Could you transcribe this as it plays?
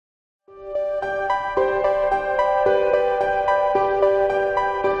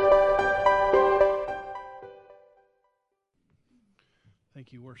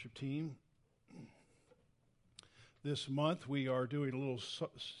Thank you, worship team. This month we are doing a little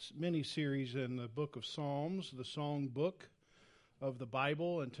mini-series in the book of Psalms, the song book of the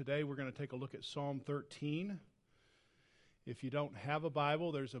Bible, and today we're going to take a look at Psalm 13. If you don't have a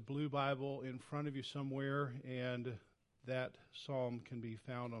Bible, there's a blue Bible in front of you somewhere, and that psalm can be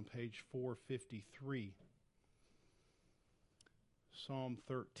found on page 453. Psalm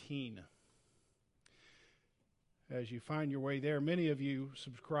 13. As you find your way there, many of you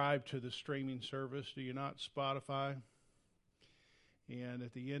subscribe to the streaming service, do you not? Spotify. And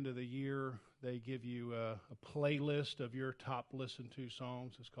at the end of the year, they give you a playlist of your top listened to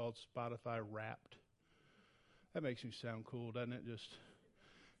songs. It's called Spotify Wrapped. That makes me sound cool, doesn't it? Just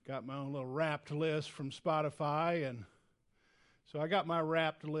got my own little Wrapped list from Spotify. And so I got my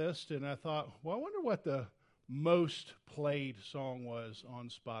Wrapped list, and I thought, well, I wonder what the most played song was on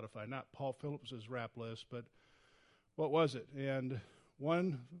Spotify. Not Paul Phillips's Wrapped list, but what was it? And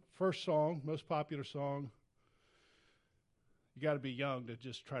first song, most popular song, you got to be young to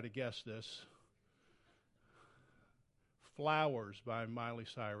just try to guess this. Flowers by Miley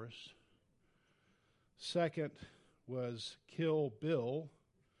Cyrus. Second was Kill Bill,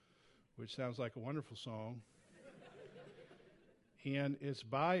 which sounds like a wonderful song. And it's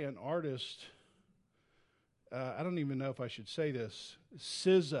by an artist, I don't even know if I should say this,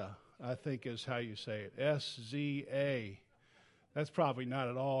 SZA. I think is how you say it, S-Z-A. That's probably not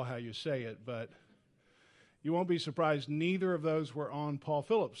at all how you say it, but you won't be surprised neither of those were on Paul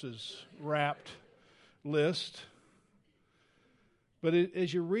Phillips's Wrapped list. But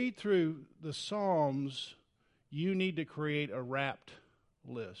as you read through the Psalms, you need to create a Wrapped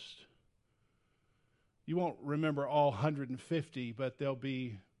list. You won't remember all 150, but there'll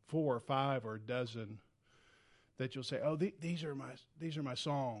be 4 or 5 or a dozen that you'll say, oh, these are my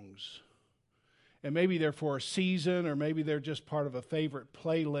songs. And maybe they're for a season, or maybe they're just part of a favorite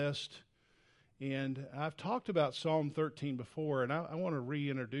playlist. And I've talked about Psalm 13 before, and I want to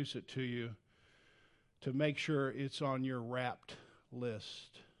reintroduce it to you to make sure it's on your Wrapped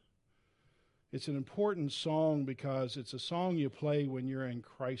list. It's an important song because it's a song you play when you're in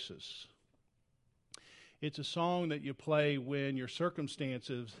crisis. It's a song that you play when your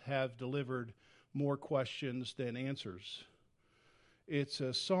circumstances have delivered more questions than answers. It's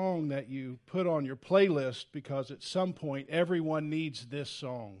a song that you put on your playlist because at some point everyone needs this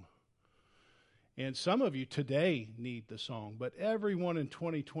song. And some of you today need the song, but everyone in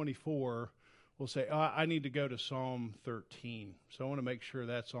 2024 will say, oh, I need to go to Psalm 13. So I want to make sure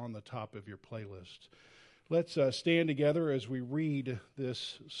that's on the top of your playlist. Let's stand together as we read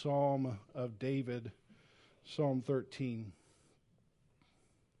this Psalm of David, Psalm 13.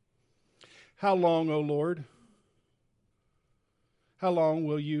 How long, O Lord? How long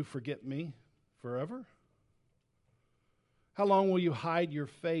will you forget me? Forever? How long will you hide your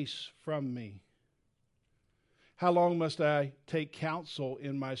face from me? How long must I take counsel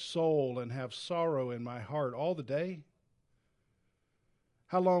in my soul and have sorrow in my heart all the day?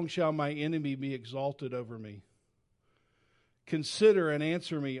 How long shall my enemy be exalted over me? Consider and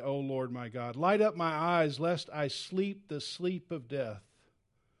answer me, O Lord my God. Light up my eyes, lest I sleep the sleep of death.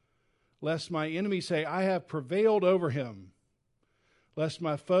 Lest my enemy say, I have prevailed over him. Lest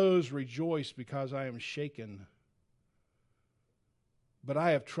my foes rejoice because I am shaken. But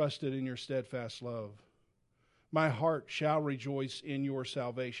I have trusted in your steadfast love. My heart shall rejoice in your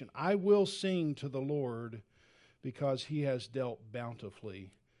salvation. I will sing to the Lord because he has dealt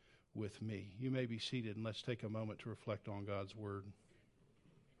bountifully with me. You may be seated, and let's take a moment to reflect on God's word.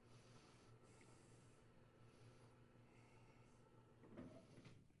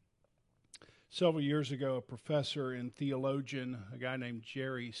 Several years ago, a professor and theologian, a guy named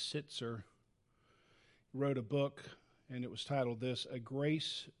Jerry Sitzer, wrote a book, and it was titled this, A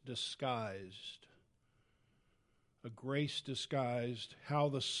Grace Disguised. A Grace Disguised, How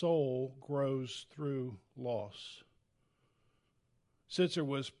the Soul Grows Through Loss. Sitzer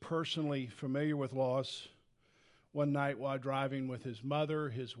was personally familiar with loss. One night while driving with his mother,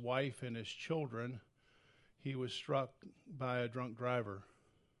 his wife, and his children, he was struck by a drunk driver.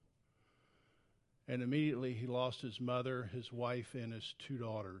 And immediately he lost his mother, his wife, and his 2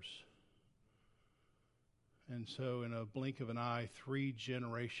 daughters. And so in a blink of an eye, 3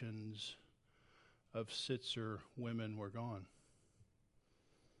 generations of Sitzer women were gone.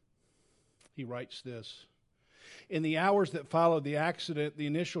 He writes this, in the hours that followed the accident, the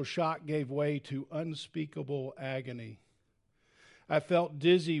initial shock gave way to unspeakable agony. I felt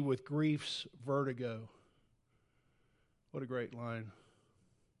dizzy with grief's vertigo. What a great line.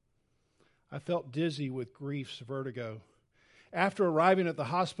 I felt dizzy with grief's vertigo. After arriving at the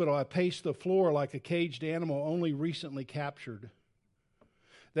hospital, I paced the floor like a caged animal only recently captured.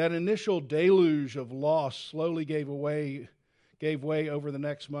 That initial deluge of loss slowly gave way over the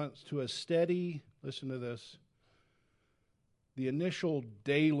next months to a steady, listen to this, the initial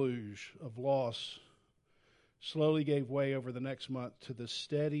deluge of loss slowly gave way over the next month to the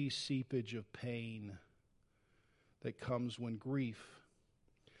steady seepage of pain that comes when grief,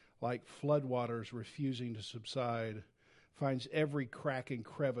 like floodwaters refusing to subside, finds every crack and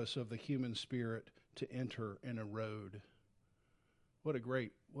crevice of the human spirit to enter and erode. What a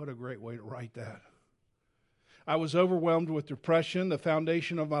great way to write that. I was overwhelmed with depression. The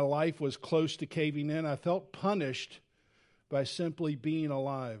foundation of my life was close to caving in. I felt punished by simply being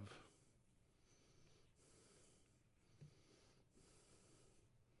alive.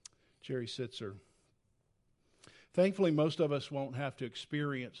 Jerry Sitzer. Thankfully, most of us won't have to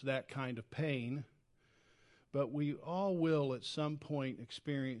experience that kind of pain, but we all will at some point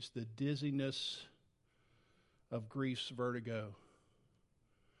experience the dizziness of grief's vertigo,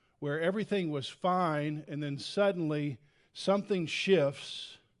 where everything was fine and then suddenly something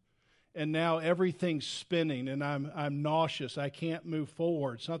shifts and now everything's spinning and I'm nauseous. I can't move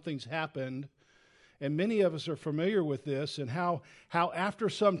forward. Something's happened. And many of us are familiar with this, and how after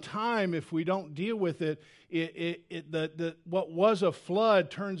some time, if we don't deal with it, what was a flood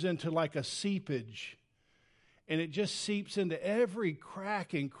turns into like a seepage. And it just seeps into every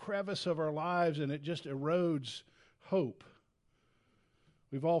crack and crevice of our lives, and it just erodes hope.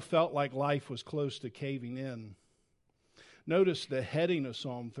 We've all felt like life was close to caving in. Notice the heading of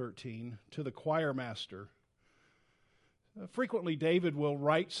Psalm 13, to the choir master. Frequently, David will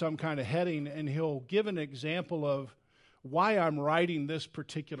write some kind of heading, and he'll give an example of why I'm writing this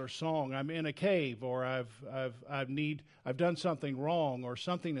particular song. I'm in a cave, or I've done something wrong, or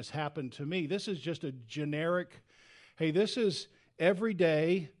something has happened to me. This is just a generic, hey, this is every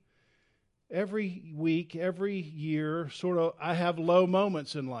day, every week, every year, sort of, I have low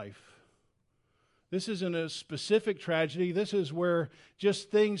moments in life. This isn't a specific tragedy. This is where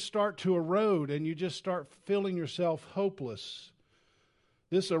just things start to erode and you just start feeling yourself hopeless.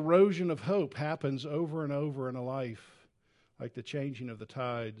 This erosion of hope happens over and over in a life, like the changing of the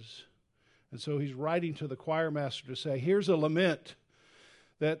tides. And so he's writing to the choir master to say, here's a lament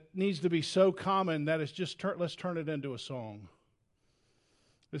that needs to be so common that it's just, let's turn it into a song.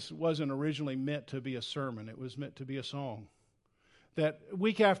 This wasn't originally meant to be a sermon. It was meant to be a song that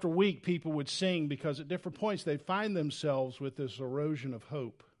week after week people would sing, because at different points they'd find themselves with this erosion of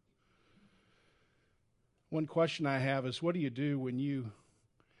hope. One question I have is, what do you do when you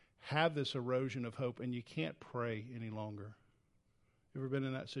have this erosion of hope and you can't pray any longer? You ever been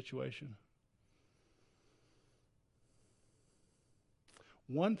in that situation?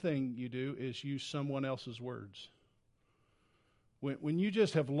 One thing you do is use someone else's words. When you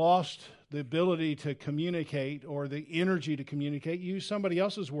just have lost the ability to communicate or the energy to communicate, use somebody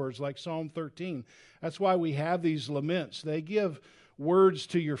else's words, like Psalm 13. That's why we have these laments. They give words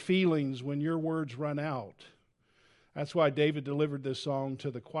to your feelings when your words run out. That's why David delivered this song to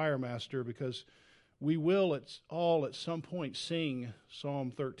the choir master, because we will all at some point sing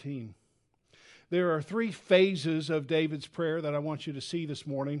Psalm 13. There are three phases of David's prayer that I want you to see this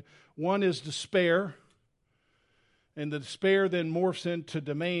morning. One is despair. And the despair then morphs into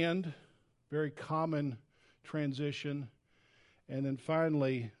demand, very common transition. And then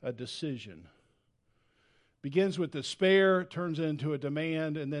finally, a decision. Begins with despair, turns into a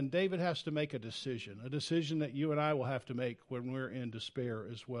demand, and then David has to make a decision that you and I will have to make when we're in despair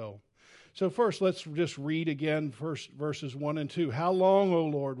as well. So first, let's just read again verses 1 and 2. How long, O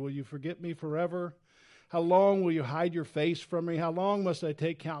Lord, will you forget me forever? How long will you hide your face from me? How long must I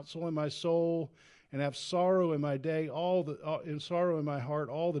take counsel in my soul and have sorrow in my day, sorrow in my heart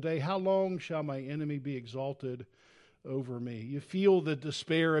all the day? How long shall my enemy be exalted over me? You feel the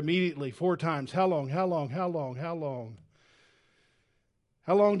despair immediately 4 times. How long, how long, how long, how long?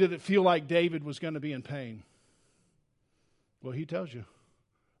 How long did it feel like David was going to be in pain? Well, he tells you,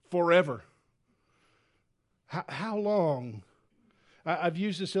 forever. How long? I've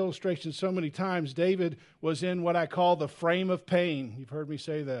used this illustration so many times. David was in what I call the frame of pain. You've heard me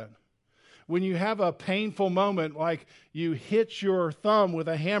say that. When you have a painful moment, like you hit your thumb with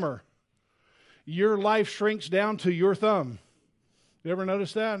a hammer, your life shrinks down to your thumb. You ever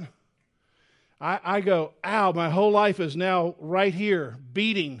notice that? I go, ow, my whole life is now right here,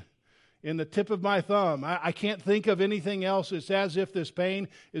 beating in the tip of my thumb. I can't think of anything else. It's as if this pain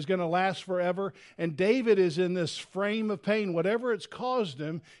is going to last forever. And David is in this frame of pain. Whatever it's caused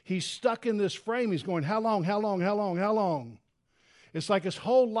him, he's stuck in this frame. He's going, how long, how long, how long, how long? It's like his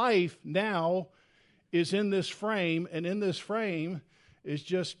whole life now is in this frame, and in this frame is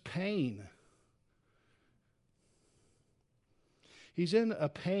just pain. He's in a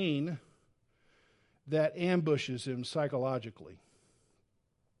pain that ambushes him psychologically.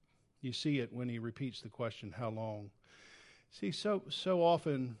 You see it when he repeats the question, how long? See, so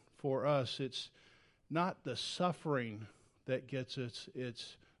often for us, it's not the suffering that gets us,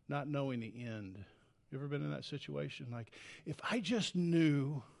 it's not knowing the end. You ever been in that situation? Like, if I just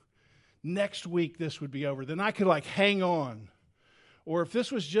knew next week this would be over, then I could hang on. Or if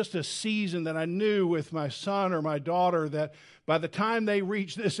this was just a season that I knew with my son or my daughter that by the time they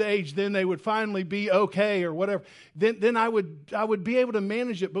reach this age, then they would finally be okay or whatever, then I would be able to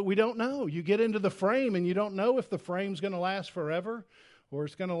manage it, but we don't know. You get into the frame and you don't know if the frame's going to last forever or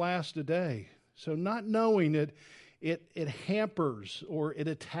it's going to last a day. So not knowing it hampers or it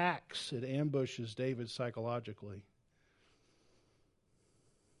attacks, it ambushes David psychologically.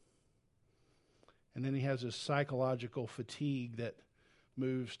 And then he has this psychological fatigue that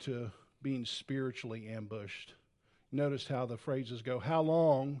moves to being spiritually ambushed. Notice how the phrases go, how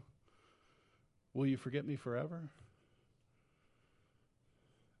long will you forget me forever?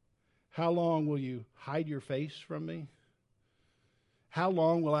 How long will you hide your face from me? How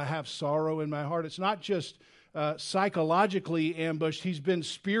long will I have sorrow in my heart? It's not just psychologically ambushed. He's been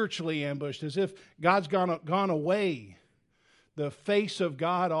spiritually ambushed, as if God's gone away. The face of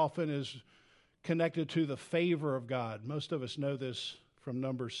God often is connected to the favor of God. Most of us know this from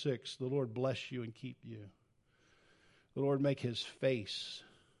Numbers 6. The Lord bless you and keep you. The Lord make his face,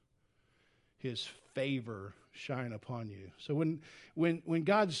 his favor shine upon you. So when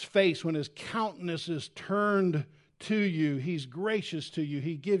God's face, when his countenance is turned to you, he's gracious to you,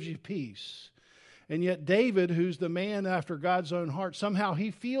 he gives you peace. And yet David, who's the man after God's own heart, somehow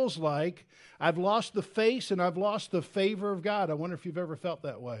he feels like I've lost the face and I've lost the favor of God. I wonder if you've ever felt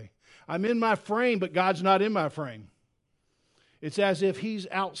that way. I'm in my frame, but God's not in my frame. It's as if he's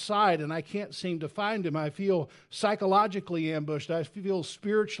outside and I can't seem to find him. I feel psychologically ambushed. I feel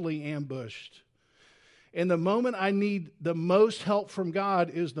spiritually ambushed. And the moment I need the most help from God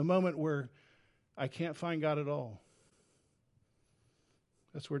is the moment where I can't find God at all.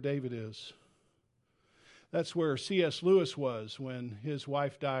 That's where David is. That's where C.S. Lewis was when his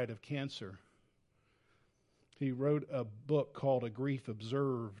wife died of cancer. He wrote a book called A Grief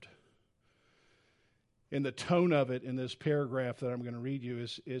Observed. And the tone of it in this paragraph that I'm going to read you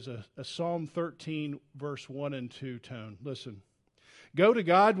is a Psalm 13, verse 1 and 2 tone. Listen. Go to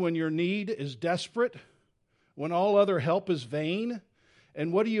God when your need is desperate, when all other help is vain.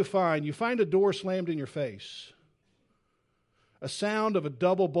 And what do you find? You find a door slammed in your face. A sound of a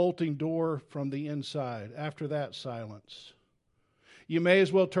double bolting door from the inside. After that, silence. You may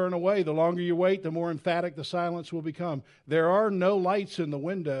as well turn away. The longer you wait, the more emphatic the silence will become. There are no lights in the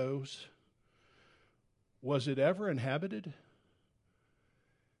windows. Was it ever inhabited?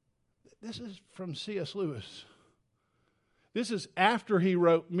 This is from C.S. Lewis. This is after he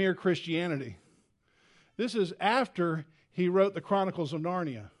wrote Mere Christianity. This is after he wrote the Chronicles of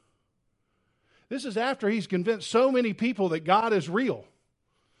Narnia. This is after he's convinced so many people that God is real,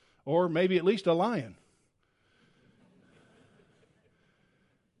 or maybe at least a lion.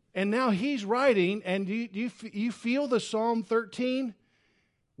 And now he's writing, and you feel the Psalm 13?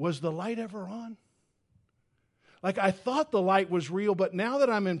 Was the light ever on? Like, I thought the light was real, but now that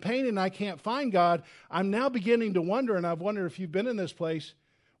I'm in pain and I can't find God, I'm now beginning to wonder, and I've wondered if you've been in this place,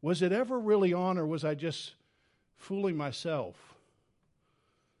 was it ever really on, or was I just fooling myself?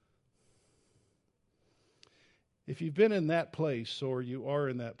 If you've been in that place, or you are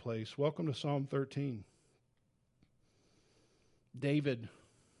in that place, welcome to Psalm 13. David,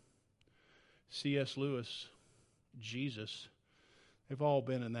 C.S. Lewis, Jesus, they've all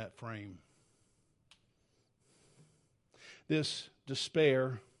been in that frame. This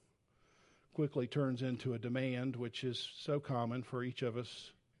despair quickly turns into a demand, which is so common for each of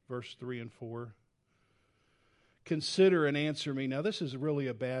us. Verse 3 and 4. Consider and answer me. Now, this is really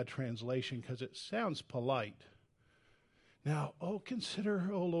a bad translation because it sounds polite. Now, consider,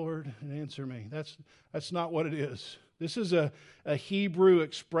 O Lord, and answer me. That's not what it is. This is a Hebrew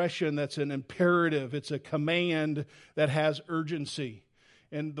expression that's an imperative. It's a command that has urgency.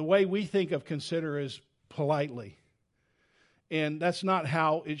 And the way we think of consider is politely. And that's not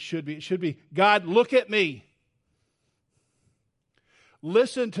how it should be. It should be, God, look at me.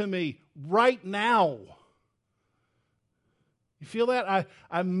 Listen to me right now. You feel that?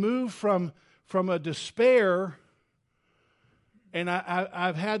 I moved from a despair, and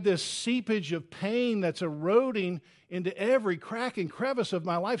I've had this seepage of pain that's eroding into every crack and crevice of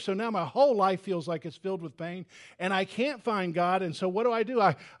my life. So now my whole life feels like it's filled with pain, and I can't find God. And so what do?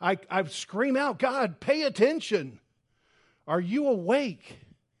 I scream out, God, pay attention. Are you awake?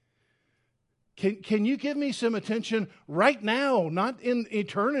 Can you give me some attention right now, not in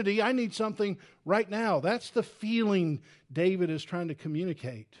eternity? I need something right now. That's the feeling David is trying to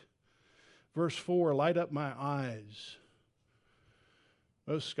communicate. Verse 4, light up my eyes.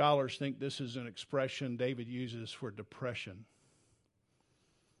 Most scholars think this is an expression David uses for depression.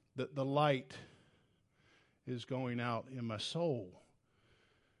 The light is going out in my soul,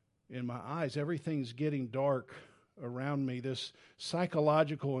 in my eyes. Everything's getting dark around me. This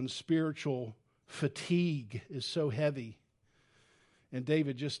psychological and spiritual fatigue is so heavy. And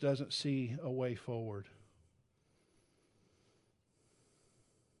David just doesn't see a way forward.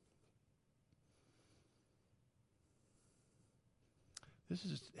 This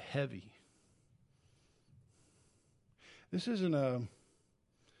is heavy. This isn't a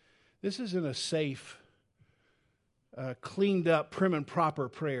safe, cleaned up, prim and proper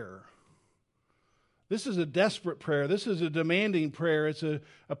prayer. This is a desperate prayer. This is a demanding prayer. It's a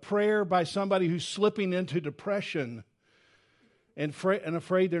prayer by somebody who's slipping into depression and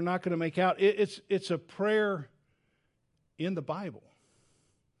afraid they're not going to make out. It's a prayer in the Bible.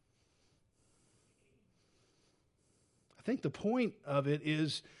 I think the point of it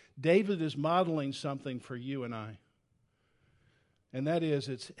is David is modeling something for you and I. And that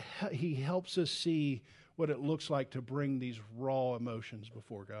is, he helps us see what it looks like to bring these raw emotions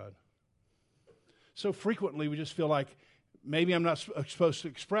before God. So frequently we just feel like maybe I'm not supposed to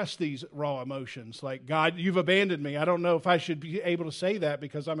express these raw emotions. Like, God, you've abandoned me. I don't know if I should be able to say that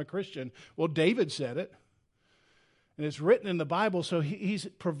because I'm a Christian. Well, David said it. And it's written in the Bible, so he's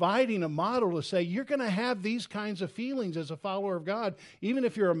providing a model to say you're going to have these kinds of feelings as a follower of God, even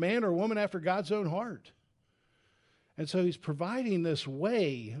if you're a man or a woman after God's own heart. And so he's providing this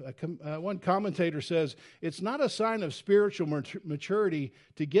way. One commentator says, it's not a sign of spiritual maturity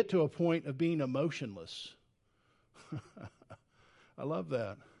to get to a point of being emotionless. I love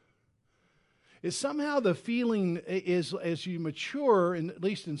that. Is somehow the feeling is, as you mature, at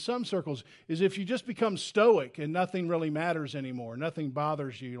least in some circles, is if you just become stoic and nothing really matters anymore. Nothing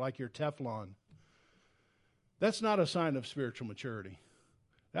bothers you like you're Teflon. That's not a sign of spiritual maturity.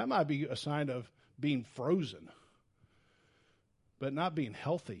 That might be a sign of being frozen, but not being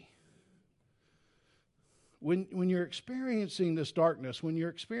healthy. When you're experiencing this darkness, when you're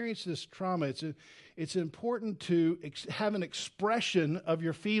experiencing this trauma, it's important to have an expression of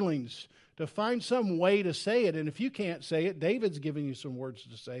your feelings, to find some way to say it. And if you can't say it, David's giving you some words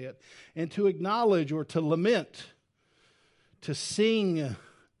to say it. And to acknowledge or to lament, to sing,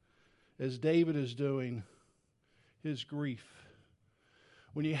 as David is doing, his grief.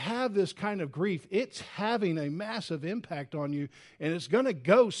 When you have this kind of grief, it's having a massive impact on you, and it's going to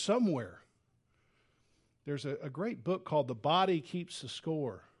go somewhere. There's a great book called The Body Keeps the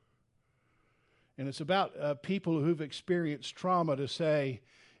Score. And it's about people who've experienced trauma to say,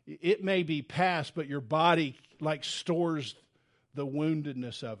 it may be past, but your body like stores the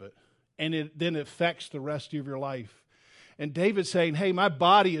woundedness of it. And it then affects the rest of your life. And David's saying, hey, my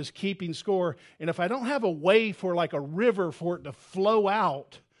body is keeping score. And if I don't have a way for like a river for it to flow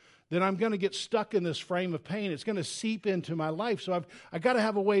out, then I'm going to get stuck in this frame of pain. It's going to seep into my life. So I've got to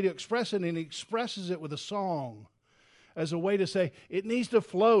have a way to express it. And he expresses it with a song as a way to say, it needs to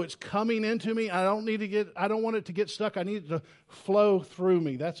flow. It's coming into me. I don't want it to get stuck. I need it to flow through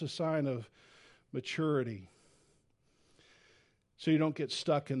me. That's a sign of maturity. So you don't get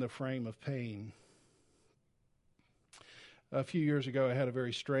stuck in the frame of pain. A few years ago, I had a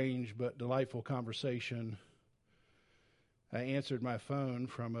very strange but delightful conversation. I answered my phone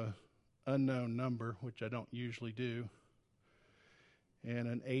from an unknown number, which I don't usually do. And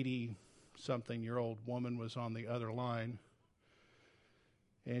an 80-something-year-old woman was on the other line.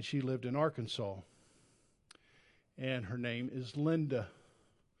 And she lived in Arkansas. And her name is Linda.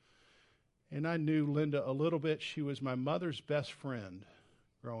 And I knew Linda a little bit. She was my mother's best friend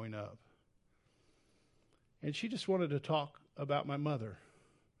growing up. And she just wanted to talk about my mother.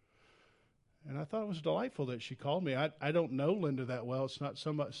 And I thought it was delightful that she called me. I don't know Linda that well. It's not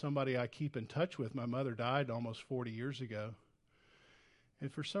somebody I keep in touch with. My mother died almost 40 years ago.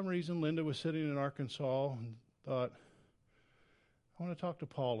 And for some reason, Linda was sitting in Arkansas and thought, I want to talk to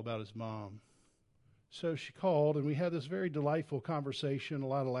Paul about his mom. So she called, and we had this very delightful conversation, a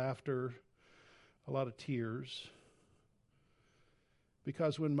lot of laughter, a lot of tears.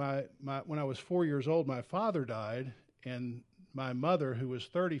 Because when when I was 4 years old, my father died, and my mother, who was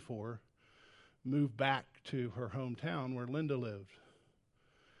 34, moved back to her hometown where Linda lived.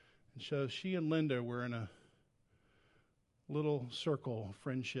 And so she and Linda were in a little circle of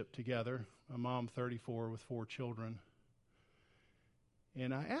friendship together. My mom, 34, with 4 children.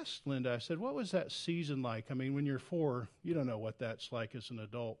 And I asked Linda, I said, what was that season like? I mean, when you're 4, you don't know what that's like as an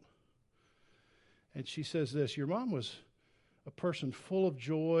adult. And she says this, your mom was a person full of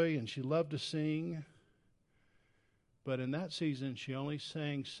joy and she loved to sing. But in that season, she only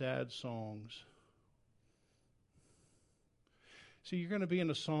sang sad songs. See, you're going to be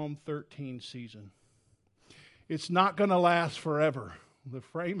in a Psalm 13 season. It's not going to last forever. The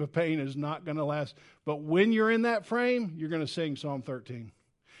frame of pain is not going to last. But when you're in that frame, you're going to sing Psalm 13.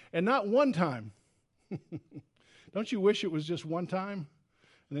 And not one time. Don't you wish it was just one time?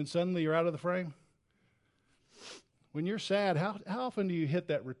 And then suddenly you're out of the frame? When you're sad, how often do you hit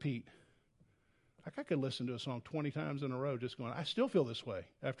that repeat? Like I could listen to a song 20 times in a row just going, I still feel this way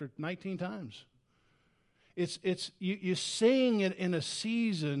after 19 times. You sing it in a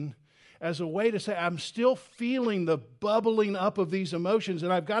season as a way to say, I'm still feeling the bubbling up of these emotions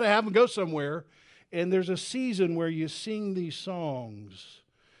and I've got to have them go somewhere. And there's a season where you sing these songs.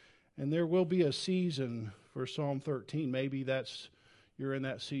 And there will be a season for Psalm 13. Maybe you're in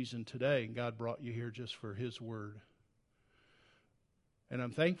that season today and God brought you here just for His word. And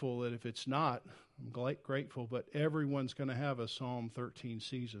I'm thankful that if it's not, I'm grateful, but everyone's going to have a Psalm 13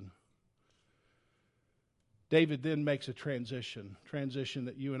 season. David then makes a transition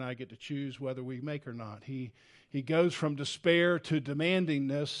that you and I get to choose whether we make or not. He goes from despair to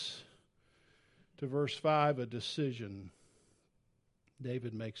demandingness to verse 5, a decision.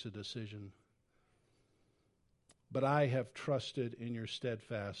 David makes a decision. But I have trusted in your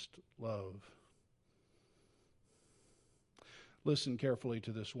steadfast love. Listen carefully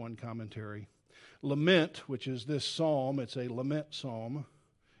to this one commentary. Lament, which is this psalm, it's a lament psalm,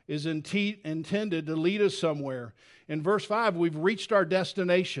 is intended to lead us somewhere. In verse 5, we've reached our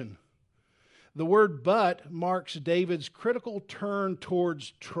destination. The word but marks David's critical turn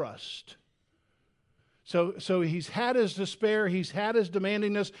towards trust. So he's had his despair, he's had his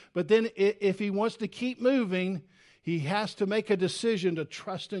demandingness, but then if he wants to keep moving, he has to make a decision to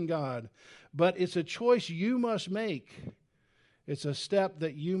trust in God. But it's a choice you must make. It's a step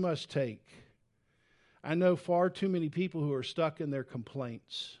that you must take. I know far too many people who are stuck in their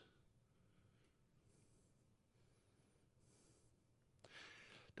complaints.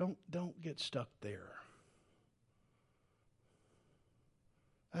 Don't get stuck there.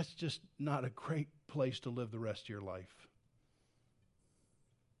 That's just not a great place to live the rest of your life.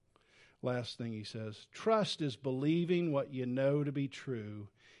 Last thing he says, trust is believing what you know to be true,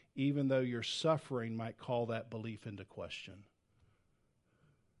 even though your suffering might call that belief into question.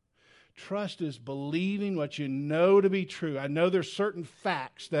 Trust is believing what you know to be true. I know there's certain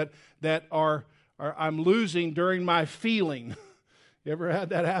facts that are I'm losing during my feeling. You ever had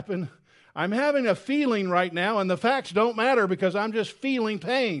that happen? I'm having a feeling right now, and the facts don't matter because I'm just feeling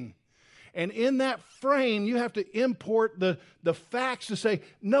pain. And in that frame, you have to import the facts to say,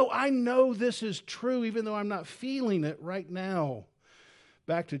 no, I know this is true, even though I'm not feeling it right now.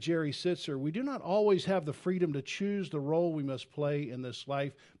 Back to Jerry Sitzer, we do not always have the freedom to choose the role we must play in this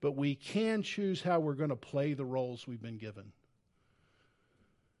life, but we can choose how we're going to play the roles we've been given.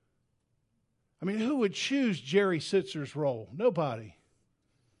 I mean, who would choose Jerry Sitzer's role? Nobody.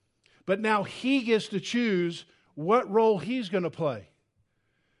 But now he gets to choose what role he's going to play.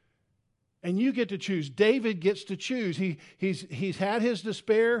 And you get to choose. David gets to choose. He's had his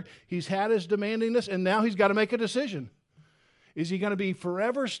despair, he's had his demandingness, and now he's got to make a decision. Is he going to be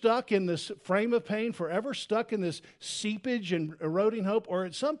forever stuck in this frame of pain, forever stuck in this seepage and eroding hope? Or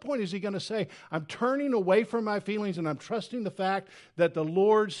at some point is he going to say, I'm turning away from my feelings and I'm trusting the fact that the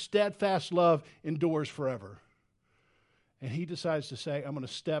Lord's steadfast love endures forever? And he decides to say, I'm going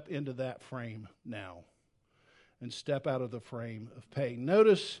to step into that frame now and step out of the frame of pain.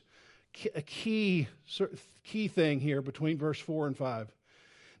 Notice a key thing here between verse 4 and 5.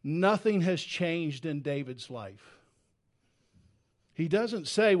 Nothing has changed in David's life. He doesn't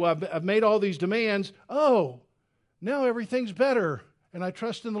say, well, I've made all these demands. Oh, now everything's better and I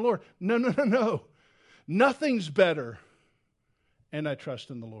trust in the Lord. No. Nothing's better and I trust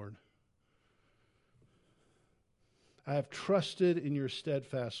in the Lord. I have trusted in your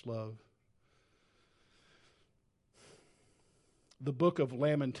steadfast love. The book of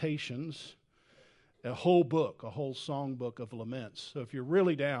Lamentations, a whole song book of laments. So if you're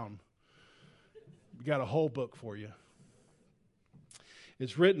really down, we got a whole book for you.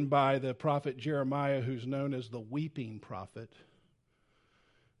 It's written by the prophet Jeremiah, who's known as the weeping prophet.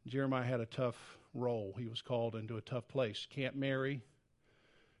 Jeremiah had a tough role. He was called into a tough place. Can't marry,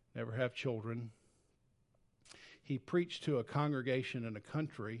 never have children. He preached to a congregation in a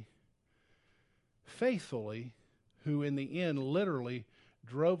country faithfully, who in the end literally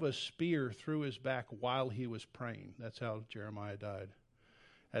drove a spear through his back while he was praying. That's how Jeremiah died.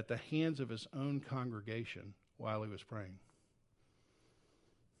 At the hands of his own congregation while he was praying.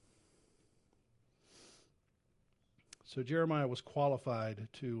 So Jeremiah was qualified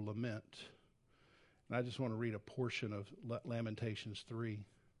to lament. And I just want to read a portion of Lamentations 3.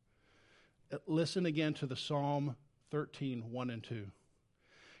 Listen again to the Psalm 13, 1 and 2.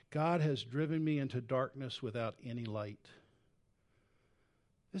 God has driven me into darkness without any light.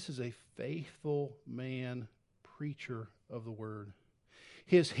 This is a faithful man, preacher of the word.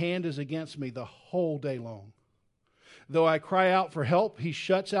 His hand is against me the whole day long. Though I cry out for help, he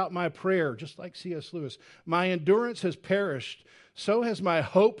shuts out my prayer, just like C.S. Lewis. My endurance has perished, so has my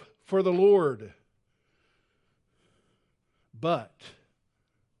hope for the Lord. But,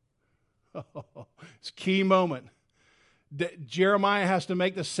 it's a key moment. Jeremiah has to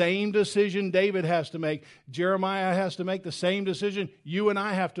make the same decision David has to make. Jeremiah has to make the same decision you and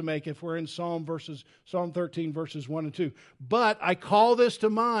I have to make if we're in Psalm 13, verses 1 and 2. But I call this to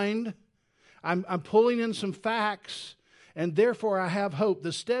mind. I'm pulling in some facts, and therefore I have hope.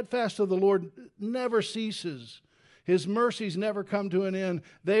 The steadfast of the Lord never ceases. His mercies never come to an end.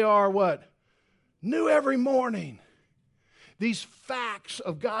 They are what? New every morning. These facts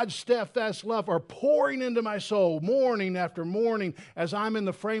of God's steadfast love are pouring into my soul morning after morning as I'm in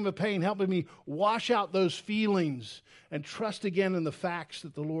the frame of pain, helping me wash out those feelings and trust again in the facts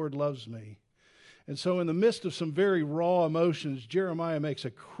that the Lord loves me. And so in the midst of some very raw emotions, Jeremiah makes a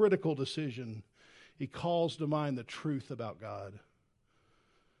critical decision. He calls to mind the truth about God.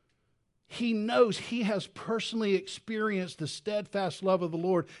 He knows he has personally experienced the steadfast love of the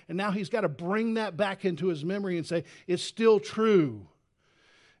Lord, and now he's got to bring that back into his memory and say, it's still true.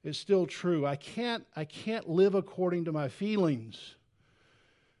 It's still true. I can't live according to my feelings.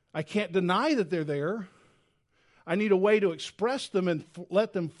 I can't deny that they're there. I need a way to express them and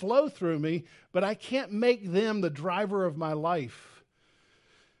let them flow through me, but I can't make them the driver of my life.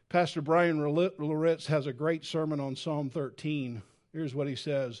 Pastor Brian Loritz has a great sermon on Psalm 13. Here's what he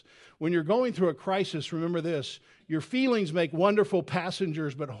says. When you're going through a crisis, remember this. Your feelings make wonderful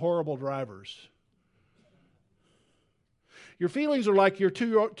passengers, but horrible drivers. Your feelings are like your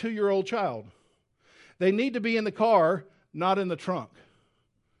two-year-old child. They need to be in the car, not in the trunk.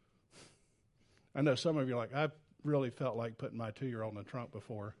 I know some of you are like, I've really felt like putting my 2-year-old in the trunk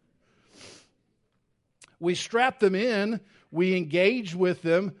before. We strap them in, we engage with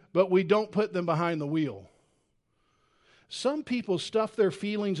them, but we don't put them behind the wheel. Some people stuff their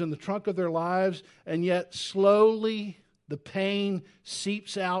feelings in the trunk of their lives, and yet slowly the pain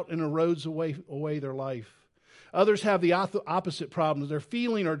seeps out and erodes away their life. Others have the opposite problems. Their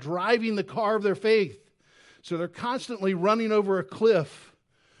feeling are driving the car of their faith. So they're constantly running over a cliff.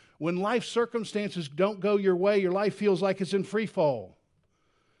 When life circumstances don't go your way, your life feels like it's in free fall.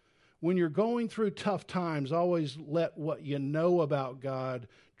 When you're going through tough times, always let what you know about God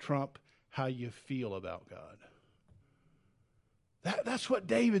trump how you feel about God. That's what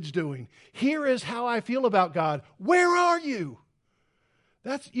David's doing. Here is how I feel about God. Where are you?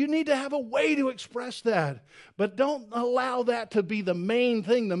 You need to have a way to express that. But don't allow that to be the main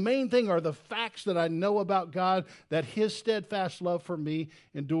thing. The main thing are the facts that I know about God, that his steadfast love for me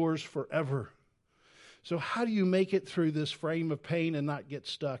endures forever. So how do you make it through this frame of pain and not get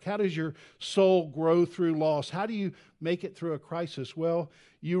stuck? How does your soul grow through loss? How do you make it through a crisis? Well,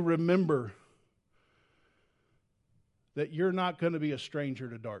 you remember that you're not going to be a stranger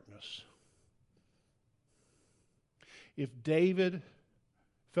to darkness. If David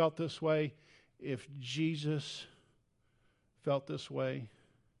felt this way, if Jesus felt this way,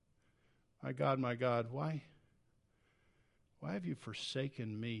 my God, why have you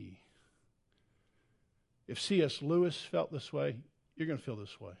forsaken me? If C.S. Lewis felt this way, you're going to feel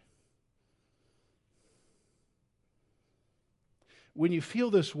this way. When you feel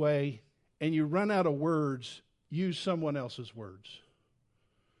this way and you run out of words, use someone else's words.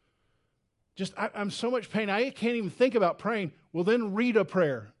 I'm so much pain, I can't even think about praying. Well, then read a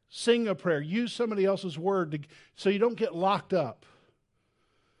prayer, sing a prayer, use somebody else's word so you don't get locked up.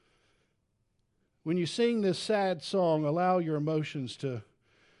 When you sing this sad song, allow your emotions to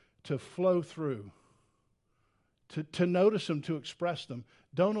flow through, to notice them, to express them.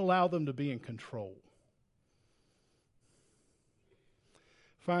 Don't allow them to be in control.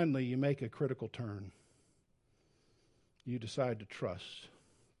 Finally, you make a critical turn. You decide to trust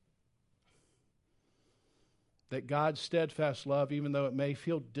that God's steadfast love, even though it may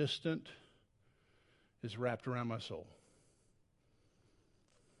feel distant, is wrapped around my soul.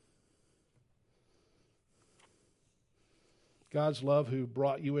 God's love, who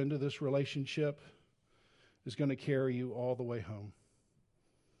brought you into this relationship, is going to carry you all the way home.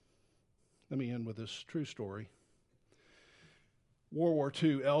 Let me end with this true story. World War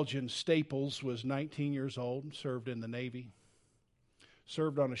II, Elgin Staples was 19 years old, served in the Navy,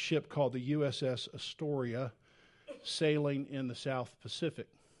 served on a ship called the USS Astoria, sailing in the South Pacific,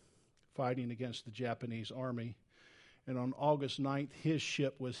 fighting against the Japanese army. And on August 9th, his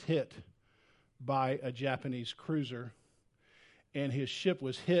ship was hit by a Japanese cruiser, and his ship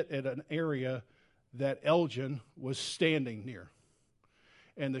was hit at an area that Elgin was standing near.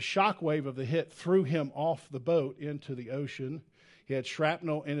 And the shock wave of the hit threw him off the boat into the ocean. He had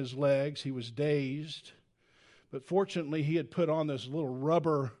shrapnel in his legs. He was dazed. But fortunately, he had put on this little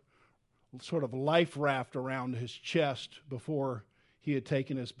rubber sort of life raft around his chest before he had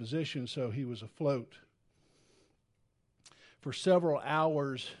taken his position, so he was afloat. For several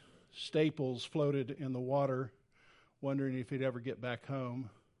hours, Staples floated in the water, wondering if he'd ever get back home.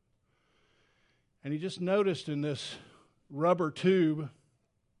 And he just noticed in this rubber tube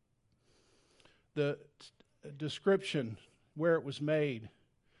the description, where it was made,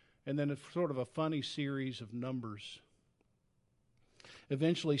 and then sort of a funny series of numbers.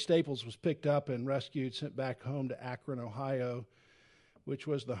 Eventually, Staples was picked up and rescued, sent back home to Akron, Ohio, which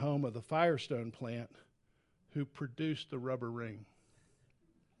was the home of the Firestone plant, who produced the rubber ring.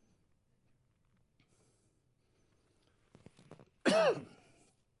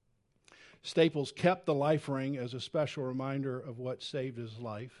 Staples kept the life ring as a special reminder of what saved his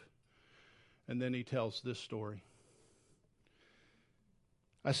life. And then he tells this story.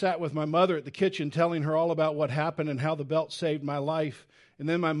 I sat with my mother at the kitchen telling her all about what happened and how the belt saved my life. And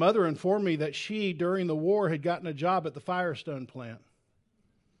then my mother informed me that she, during the war, had gotten a job at the Firestone plant.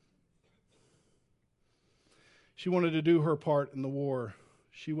 She wanted to do her part in the war.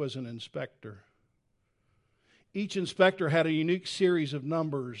 She was an inspector. Each inspector had a unique series of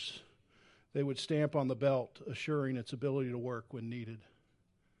numbers they would stamp on the belt, assuring its ability to work when needed.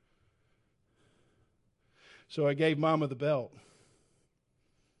 So I gave Mama the belt.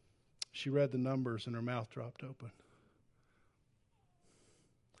 She read the numbers and her mouth dropped open.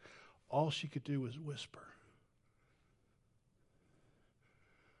 All she could do was whisper,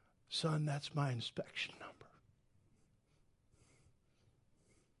 "Son, that's my inspection number."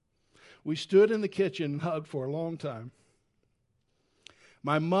 We stood in the kitchen and hugged for a long time.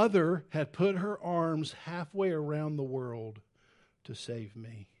 My mother had put her arms halfway around the world to save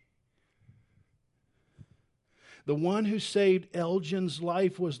me. The one who saved Elgin's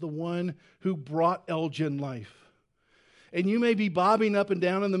life was the one who brought Elgin life. And you may be bobbing up and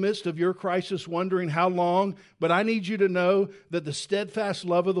down in the midst of your crisis, wondering how long, but I need you to know that the steadfast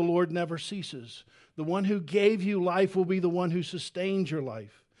love of the Lord never ceases. The one who gave you life will be the one who sustains your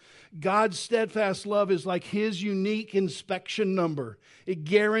life. God's steadfast love is like His unique inspection number. It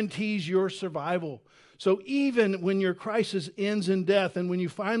guarantees your survival. So even when your crisis ends in death and when you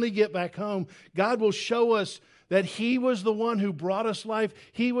finally get back home, God will show us that He was the one who brought us life.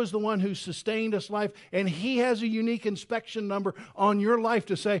 He was the one who sustained us life. And He has a unique inspection number on your life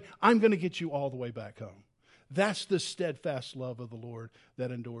to say, I'm going to get you all the way back home. That's the steadfast love of the Lord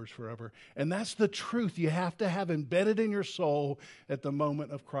that endures forever. And that's the truth you have to have embedded in your soul at the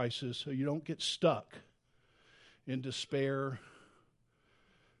moment of crisis so you don't get stuck in despair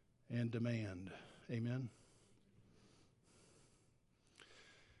and demand. Amen.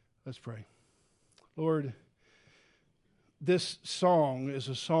 Let's pray. Lord, this song is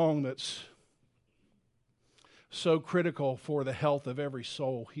a song that's so critical for the health of every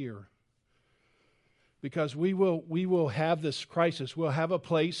soul here. Because we will have this crisis. We'll have a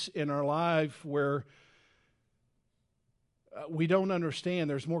place in our life where we don't understand.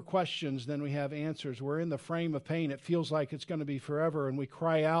 There's more questions than we have answers. We're in the frame of pain. It feels like it's going to be forever. And we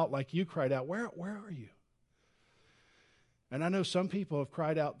cry out like you cried out, where are you? And I know some people have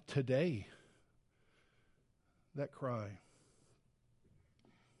cried out today that cry.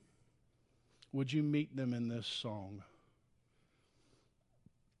 Would you meet them in this song?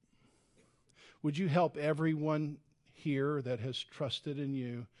 Would you help everyone here that has trusted in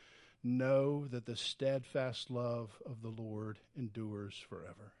you know that the steadfast love of the Lord endures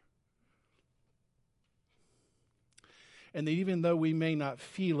forever? And that even though we may not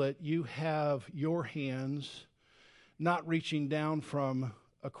feel it, you have your hands not reaching down from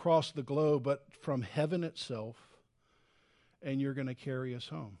across the globe, but from heaven itself, and you're going to carry us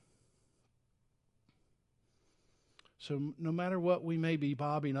home. So no matter what we may be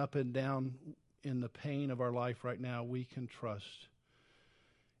bobbing up and down in the pain of our life right now, we can trust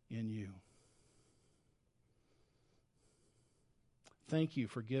in you. Thank you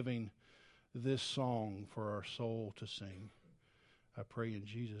for giving this song for our soul to sing. I pray in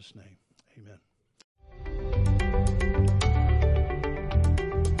Jesus' name. Amen.